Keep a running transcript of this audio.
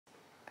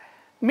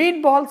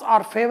Meatballs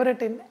are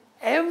favorite in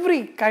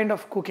every kind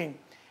of cooking.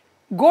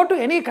 Go to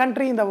any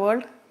country in the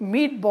world,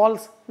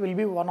 meatballs will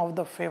be one of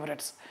the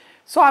favorites.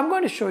 So I'm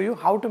going to show you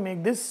how to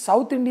make this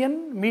South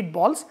Indian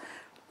meatballs,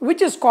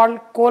 which is called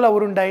Kola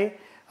Urundai,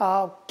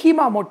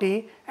 Kheema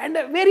Muttilu and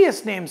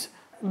various names.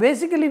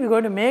 Basically, we're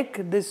going to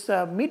make this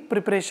meat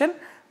preparation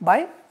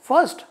by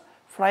first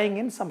frying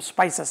in some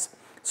spices.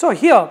 So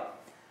here,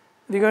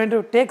 we're going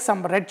to take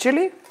some red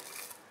chilli,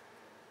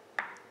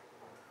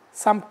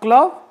 some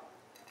clove,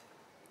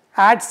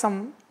 add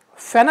some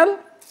fennel.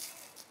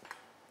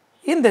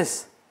 In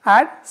this,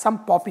 add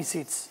some poppy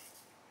seeds.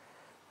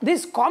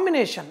 This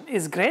combination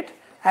is great,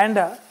 and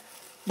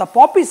the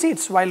poppy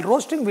seeds while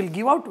roasting will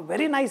give out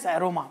very nice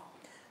aroma.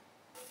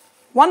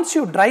 Once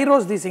you dry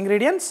roast these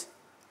ingredients,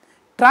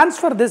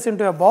 transfer this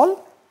into a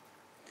bowl.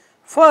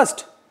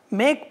 First,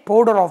 make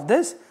powder of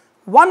this.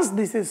 Once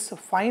this is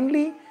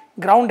finely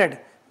grounded,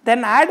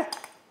 then add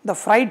the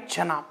fried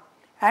channa,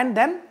 and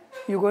then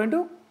you're going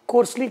to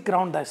coarsely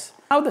ground this.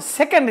 Now the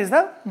second is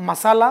the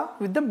masala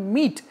with the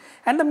meat,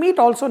 and the meat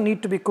also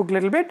need to be cooked a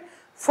little bit.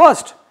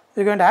 First,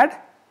 we're going to add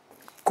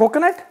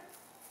coconut,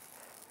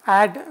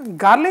 add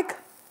garlic,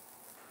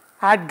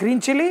 add green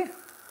chilli.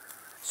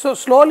 So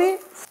slowly,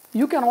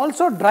 you can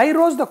also dry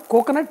roast the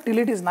coconut till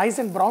it is nice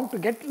and brown to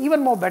get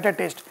even more better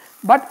taste,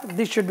 but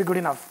this should be good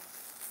enough.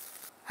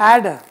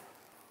 Add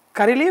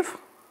curry leaf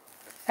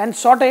and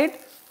saute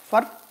it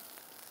for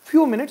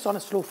few minutes on a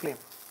slow flame.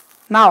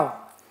 Now,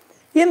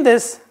 in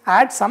this,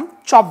 add some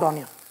chopped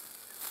onion.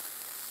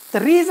 The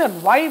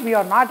reason why we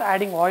are not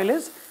adding oil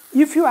is,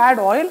 if you add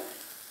oil,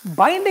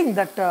 binding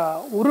that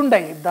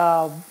urundai,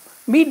 the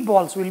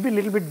meatballs, will be a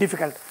little bit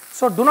difficult.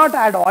 So do not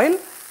add oil,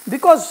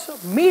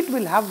 because meat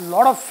will have a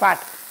lot of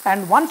fat,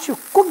 and once you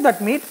cook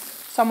that meat,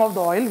 some of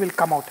the oil will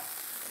come out.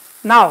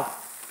 Now,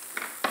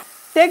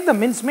 take the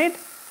minced meat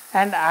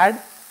and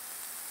add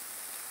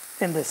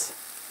in this.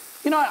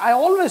 I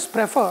always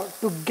prefer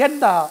to get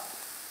the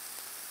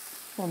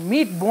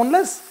meat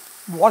boneless,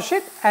 wash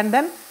it and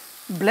then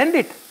blend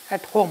it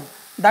at home.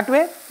 That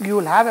way you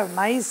will have a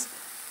nice,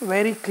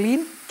 very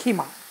clean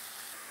keema.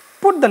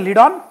 Put the lid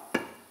on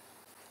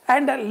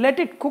and let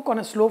it cook on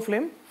a slow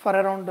flame for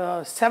around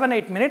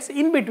 7-8 minutes.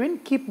 In between,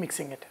 keep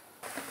mixing it.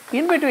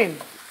 In between,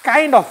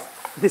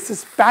 this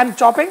is pan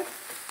chopping,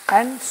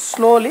 and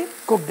slowly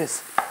cook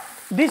this.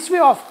 This way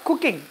of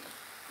cooking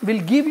will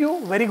give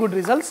you very good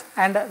results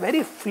and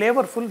very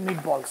flavorful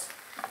meatballs.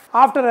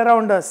 After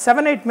around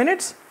 7-8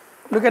 minutes,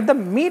 look at the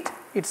meat,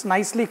 it's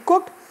nicely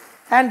cooked,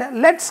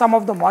 and let some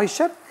of the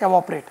moisture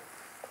evaporate.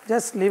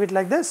 Just leave it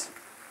like this,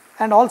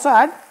 and also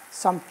add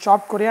some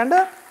chopped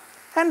coriander,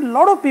 and a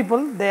lot of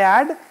people, they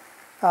add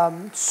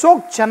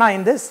soaked channa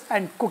in this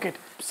and cook it.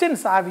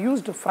 Since I have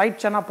used fried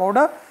channa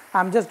powder, I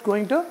am just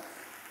going to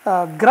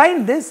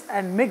grind this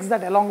and mix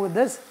that along with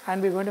this,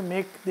 and we are going to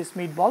make these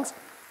meatballs.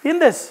 In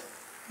this,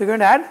 we are going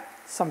to add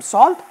some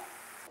salt,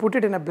 put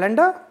it in a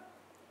blender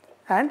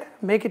and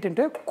make it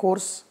into a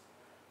coarse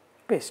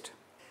paste.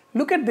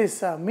 Look at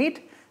this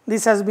meat.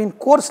 This has been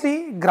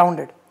coarsely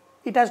grounded.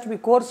 It has to be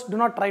coarse. Do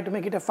not try to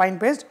make it a fine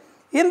paste.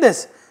 In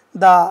this,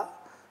 the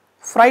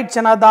fried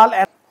chana dal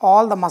and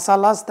all the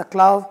masalas, the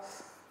clove,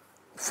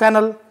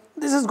 fennel,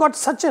 this has got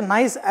such a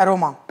nice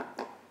aroma.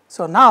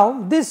 So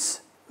now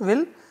this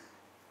will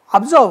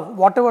absorb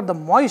whatever the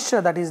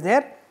moisture that is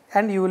there,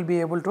 and you will be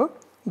able to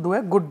do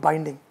a good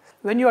binding.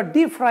 When you are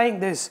deep frying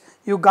this,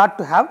 you got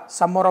to have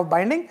some more of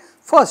binding.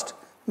 First,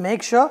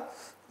 make sure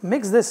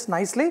mix this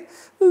nicely.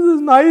 This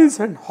is nice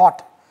and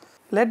hot.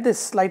 Let this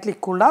slightly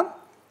cool down,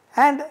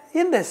 and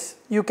in this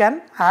you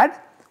can add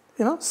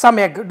some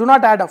egg. Do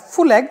not add a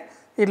full egg,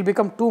 it will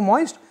become too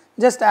moist.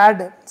 Just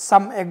add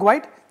some egg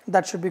white,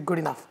 that should be good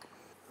enough.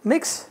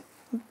 Mix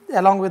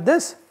along with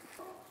this.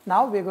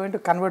 Now we are going to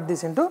convert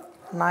this into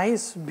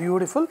nice,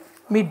 beautiful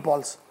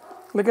meatballs.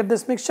 Look at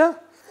this mixture.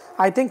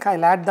 I think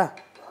I'll add the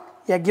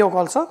egg yolk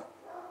also.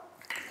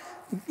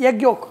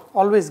 Egg yolk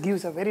always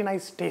gives a very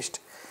nice taste.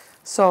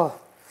 So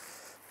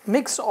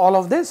mix all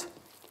of this.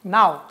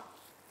 Now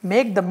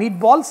make the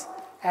meatballs,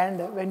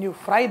 and when you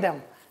fry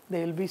them,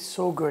 they will be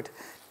so good.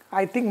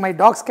 I think my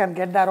dogs can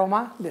get the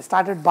aroma. They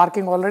started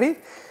barking already.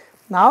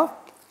 Now,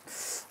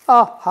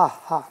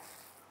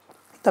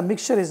 the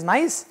mixture is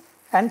nice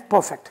and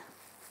perfect.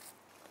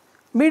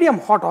 Medium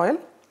hot oil,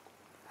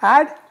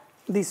 add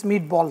these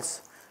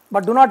meatballs,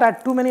 but do not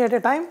add too many at a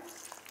time,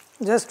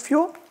 just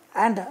few,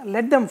 and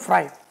let them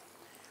fry.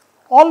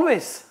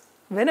 Always,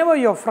 whenever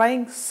you are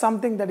frying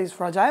something that is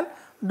fragile,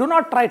 do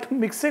not try to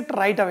mix it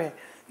right away.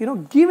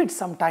 Give it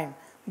some time.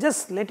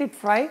 Just let it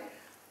fry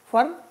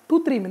for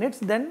 2-3 minutes,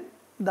 then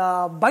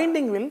the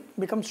binding will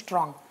become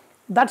strong.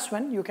 That's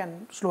when you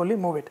can slowly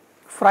move it.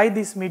 Fry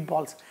these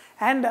meatballs.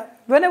 And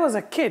when I was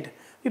a kid,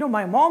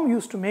 my mom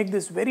used to make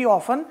this very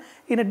often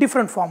in a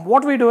different form.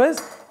 What we do is,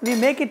 we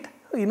make it,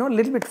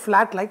 little bit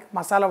flat like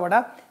masala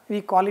vada.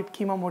 We call it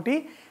Kheema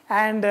Muttilu,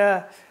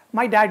 and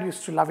my dad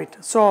used to love it.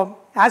 So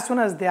as soon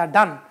as they are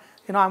done,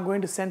 I'm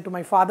going to send to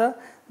my father,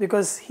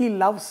 because he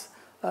loves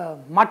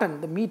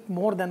mutton, the meat,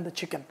 more than the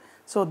chicken.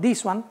 So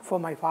this one for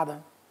my father.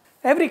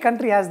 Every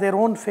country has their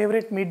own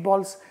favorite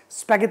meatballs,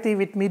 spaghetti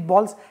with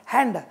meatballs,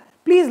 and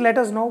please let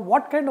us know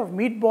what kind of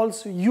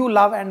meatballs you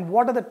love and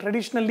what are the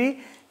traditionally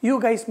you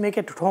guys make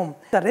it at home.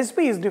 The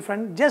recipe is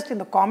different. Just in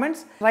the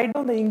comments, write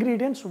down the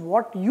ingredients,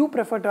 what you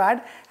prefer to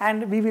add,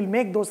 and we will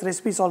make those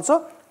recipes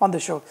also on the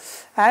show.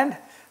 And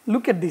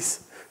look at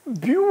this.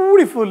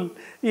 Beautiful,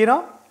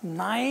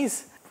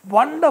 nice,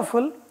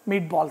 wonderful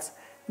meatballs.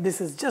 This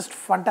is just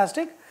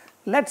fantastic.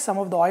 Let some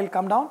of the oil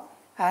come down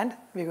and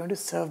we're going to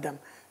serve them.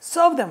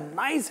 Serve them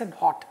nice and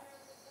hot.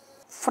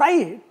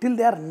 Fry till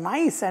they are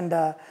nice and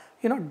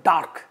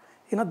dark.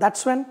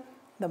 That's when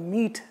the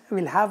meat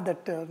will have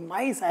that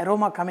nice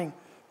aroma coming.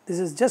 This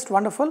is just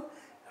wonderful.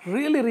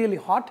 Really, really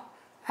hot.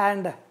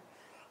 And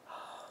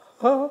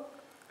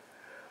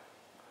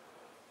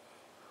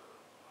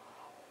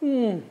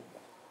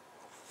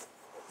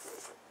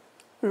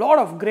lot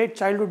of great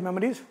childhood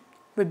memories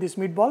with these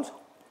meatballs.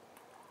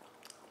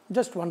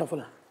 Just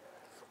wonderful.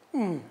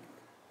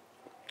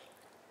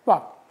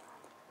 Wow.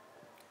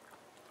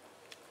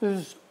 This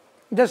is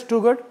just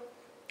too good.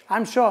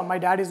 I'm sure my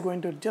dad is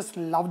going to just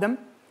love them.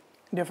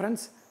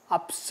 Difference.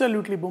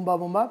 Absolutely boomba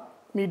boomba.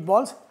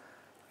 Meatballs.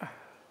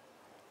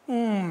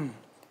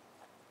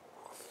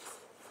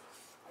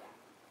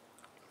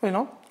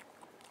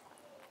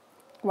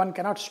 One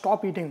cannot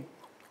stop eating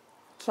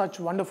such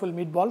wonderful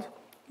meatballs.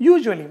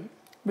 Usually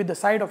with the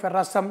side of a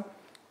rasam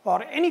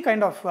or any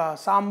kind of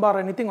sambar or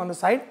anything on the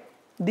side,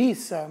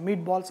 these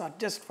meatballs are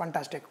just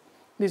fantastic.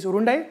 This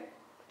urundai,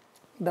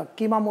 the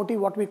Kheema Muttilu,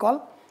 what we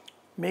call,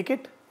 make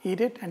it,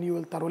 eat it, and you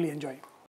will thoroughly enjoy.